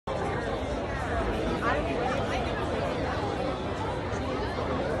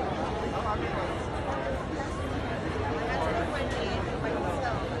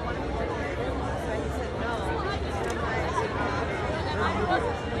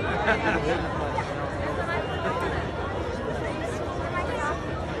I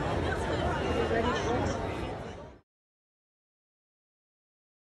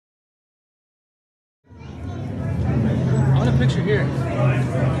want a picture here.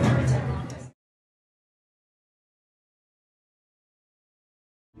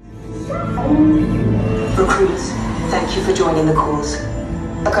 Recruits, thank you for joining the cause.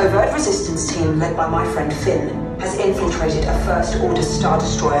 A covert resistance team led by my friend Finn has infiltrated a First Order Star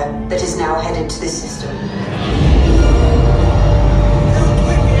Destroyer that is now headed to this system.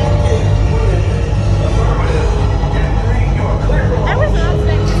 I was not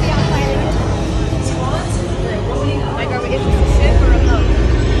expecting to be outside. Like, are we getting a ship or a boat?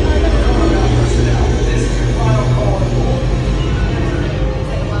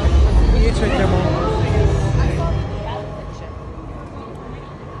 It's right there, Mom.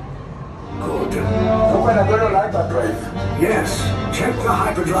 Good. Open a door hyperdrive. Yes. Check the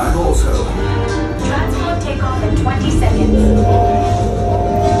hyperdrive also. Transport takeoff in 20 seconds.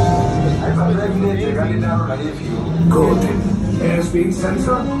 Good. Airspeed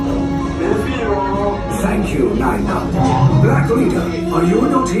sensor? Thank you, Nina. Black Leader, are you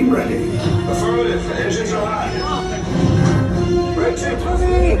and your team ready? Affirmative. Engines are hot. Red tape,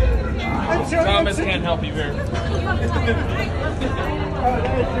 please. Thomas can't help you here.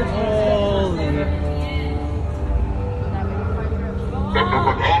 Holy.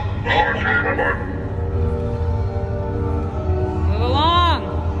 Move along.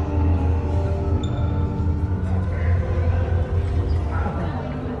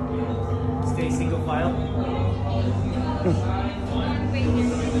 Stay single file.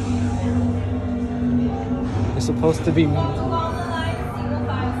 It's supposed to be me.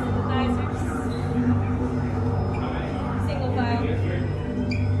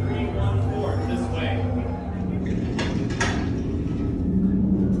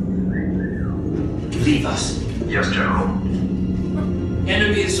 Leave us. Yes, General.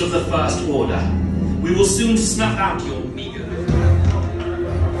 Enemies of the First Order. We will soon snuff out your meager.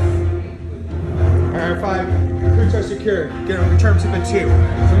 R5, recruits are secure. Get them return to 2.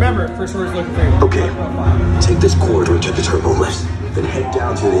 Remember, First Order's looking for you. Okay, take this corridor to the turbo lift. Then head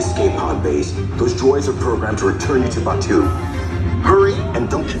down to the escape pod base. Those droids are programmed to return you to Batu. Hurry and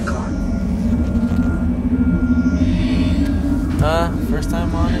don't get caught. First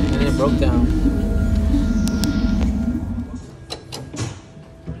time on it and it broke down.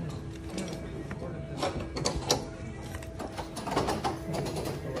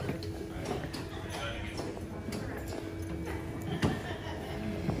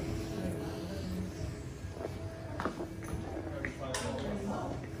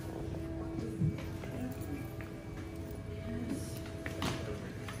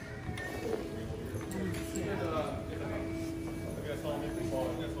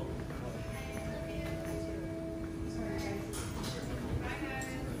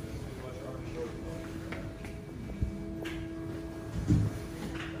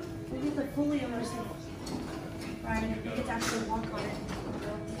 Fully immersive. Ryan, you get to actually walk on it.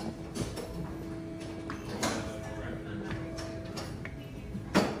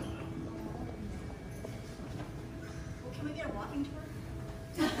 Well, can we get a walking tour?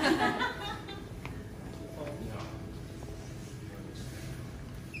 You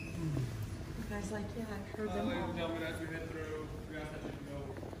guys like, yeah, I've heard them all.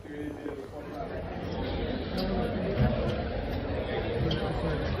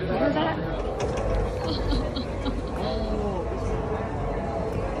 What is that?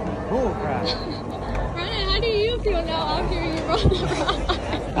 Oh crap. Ryan, how do you feel now after you run the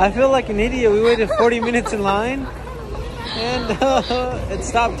ride? I feel like an idiot. We waited 40 minutes in line and it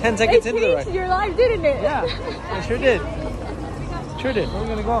stopped 10 seconds into the ride. It changed your life, didn't it? Yeah, it sure did. Sure did. Where are we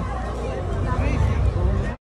gonna go?